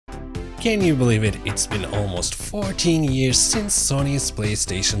Can you believe it? It's been almost 14 years since Sony's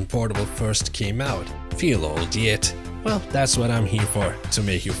PlayStation Portable first came out. Feel old yet? Well, that's what I'm here for, to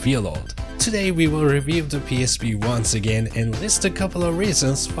make you feel old. Today we will review the PSP once again and list a couple of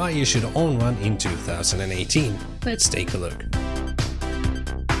reasons why you should own one in 2018. Let's take a look.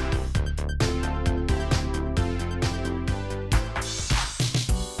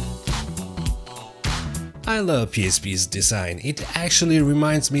 I love PSP's design. It actually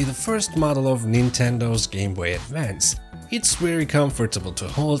reminds me the first model of Nintendo's Game Boy Advance. It's very comfortable to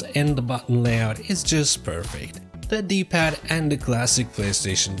hold and the button layout is just perfect. The D-pad and the classic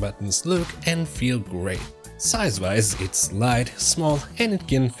PlayStation buttons look and feel great. Size-wise, it's light, small, and it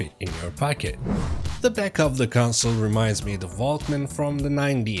can fit in your pocket. The back of the console reminds me of the Walkman from the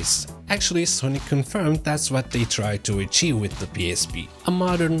 90s. Actually, Sony confirmed that's what they tried to achieve with the PSP, a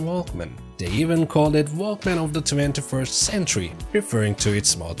modern Walkman. They even called it Walkman of the 21st century, referring to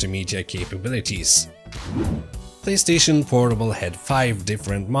its multimedia capabilities. PlayStation Portable had 5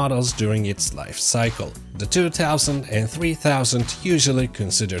 different models during its life cycle. The 2000 and 3000 usually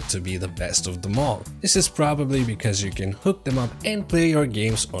considered to be the best of them all. This is probably because you can hook them up and play your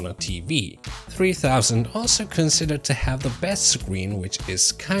games on a TV. 3000 also considered to have the best screen, which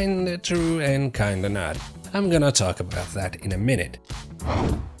is kinda true and kinda not. I'm gonna talk about that in a minute.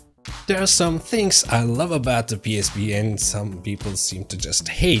 There are some things I love about the PSP and some people seem to just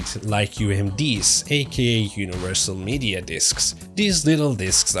hate, like UMDs, aka Universal Media Discs. These little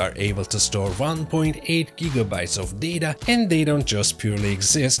discs are able to store 1.8 GB of data and they don't just purely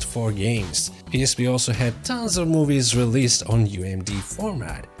exist for games. PSP also had tons of movies released on UMD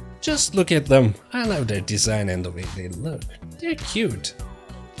format. Just look at them, I love their design and the way they look. They're cute.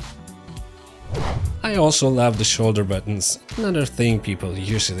 I also love the shoulder buttons, another thing people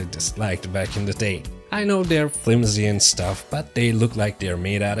usually disliked back in the day. I know they're flimsy and stuff, but they look like they're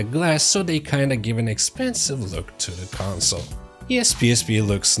made out of glass, so they kinda give an expensive look to the console. Yes, PSP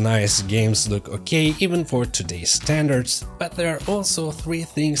looks nice, games look okay even for today's standards, but there are also 3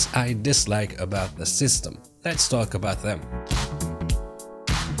 things I dislike about the system. Let's talk about them.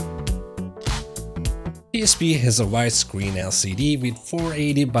 PSP has a widescreen LCD with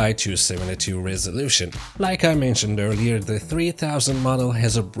 480 by 272 resolution. Like I mentioned earlier, the 3000 model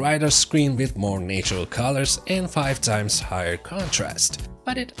has a brighter screen with more natural colors and 5 times higher contrast.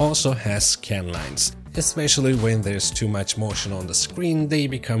 But it also has scan lines. Especially when there's too much motion on the screen, they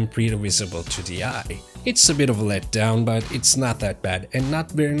become pretty visible to the eye. It's a bit of a letdown, but it's not that bad and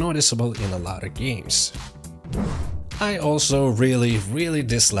not very noticeable in a lot of games. I also really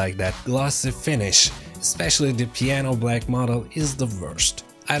dislike that glossy finish. Especially the piano black model is the worst.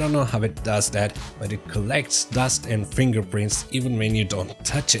 I don't know how it does that, but it collects dust and fingerprints even when you don't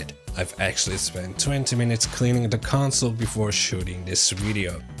touch it. I've actually spent 20 minutes cleaning the console before shooting this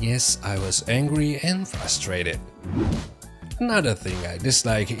video. Yes, I was angry and frustrated. Another thing I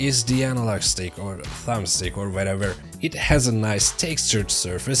dislike is the analog stick or thumbstick or whatever. It has a nice textured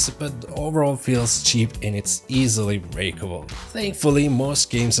surface, but overall feels cheap and it's easily breakable. Thankfully,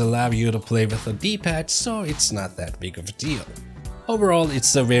 most games allow you to play with a D-pad, so it's not that big of a deal. Overall,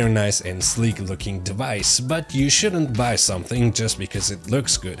 it's a very nice and sleek looking device, but you shouldn't buy something just because it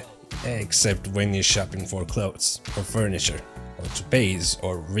looks good. Except when you're shopping for clothes or furniture, or toupees,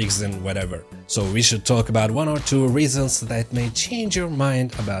 or wigs and whatever. So we should talk about 1 or 2 reasons that may change your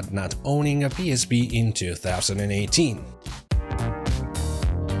mind about not owning a PSP in 2018.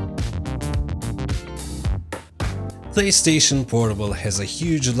 PlayStation Portable has a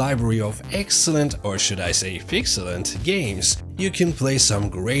huge library of excellent, or should I say excellent, games. You can play some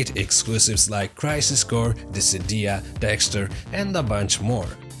great exclusives like Crisis Core, Dissidia, Dexter, and a bunch more.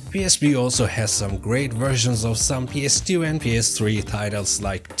 PSP also has some great versions of some PS2 and PS3 titles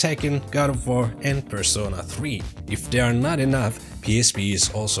like Tekken, God of War, and Persona 3. If they are not enough, PSP is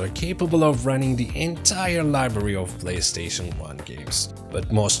also capable of running the entire library of PlayStation 1 games. But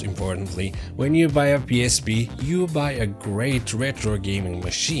most importantly, when you buy a PSP, you buy a great retro gaming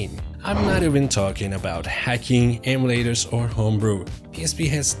machine. I'm not even talking about hacking, emulators or homebrew. PSP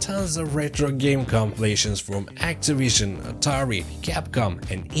has tons of retro game compilations from Activision, Atari, Capcom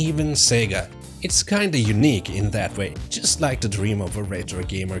and even Sega. It's kinda unique in that way, just like the dream of a retro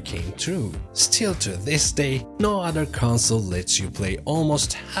gamer came true. Still to this day, no other console lets you play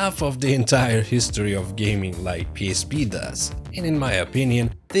almost half of the entire history of gaming like PSP does. And in my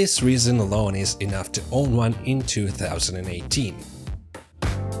opinion, this reason alone is enough to own one in 2018.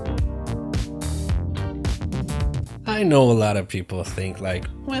 I know a lot of people think like,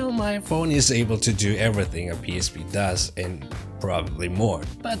 well, my phone is able to do everything a PSP does, and probably more.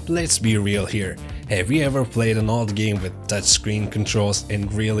 But let's be real here. Have you ever played an old game with touchscreen controls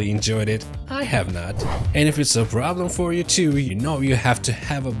and really enjoyed it? I have not. And if it's a problem for you too, you know you have to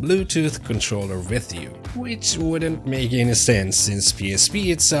have a Bluetooth controller with you. Which wouldn't make any sense since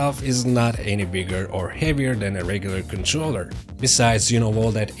PSP itself is not any bigger or heavier than a regular controller. Besides, you know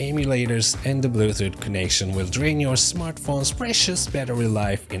all that emulators and the Bluetooth connection will drain your smartphone's precious battery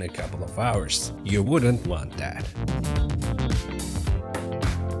life in a couple of hours. You wouldn't want that.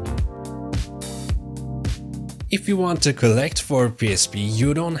 If you want to collect for PSP,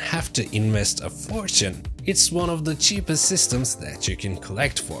 you don't have to invest a fortune. It's one of the cheapest systems that you can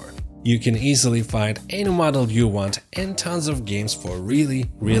collect for. You can easily find any model you want and tons of games for really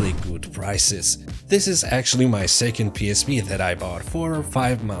good prices. This is actually my second PSP that I bought 4 or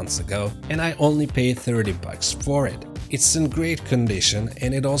 5 months ago, and I only paid $30 for it. It's in great condition,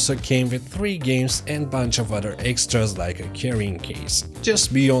 and it also came with 3 games and bunch of other extras like a carrying case.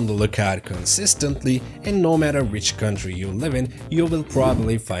 Just be on the lookout consistently, and no matter which country you live in, you will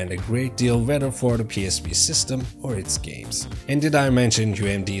probably find a great deal whether for the PSP system or its games. And did I mention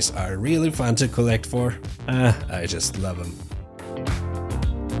UMDs are really fun to collect for? I just love them.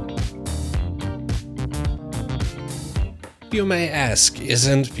 You may ask,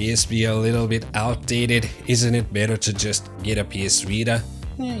 isn't PSP a little bit outdated? Isn't it better to just get a PS Vita?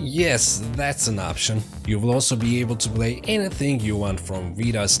 Yes, that's an option. You will also be able to play anything you want from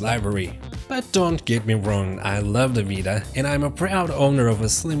Vita's library. But don't get me wrong, I love the Vita and I'm a proud owner of a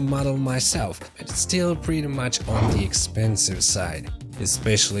slim model myself, but it's still pretty much on the expensive side.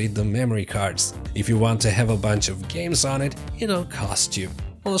 Especially the memory cards. If you want to have a bunch of games on it, it'll cost you.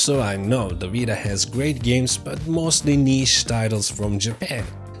 Also, I know the Vita has great games, but mostly niche titles from Japan.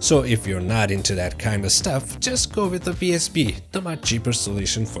 So if you're not into that kind of stuff, just go with the PSP, the much cheaper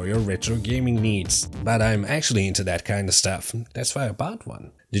solution for your retro gaming needs. But I'm actually into that kind of stuff, that's why I bought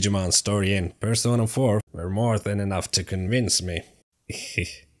one. Digimon Story and Persona 4 were more than enough to convince me.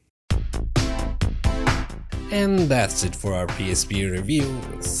 And that's it for our PSP review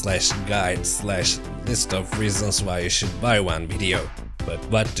 / guide / list of reasons why you should buy one video. But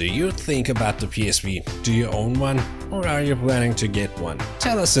what do you think about the PSP? Do you own one? Or are you planning to get one?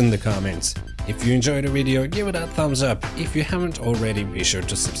 Tell us in the comments. If you enjoyed the video, give it a thumbs up. If you haven't already, be sure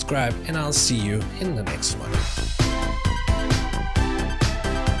to subscribe and I'll see you in the next one.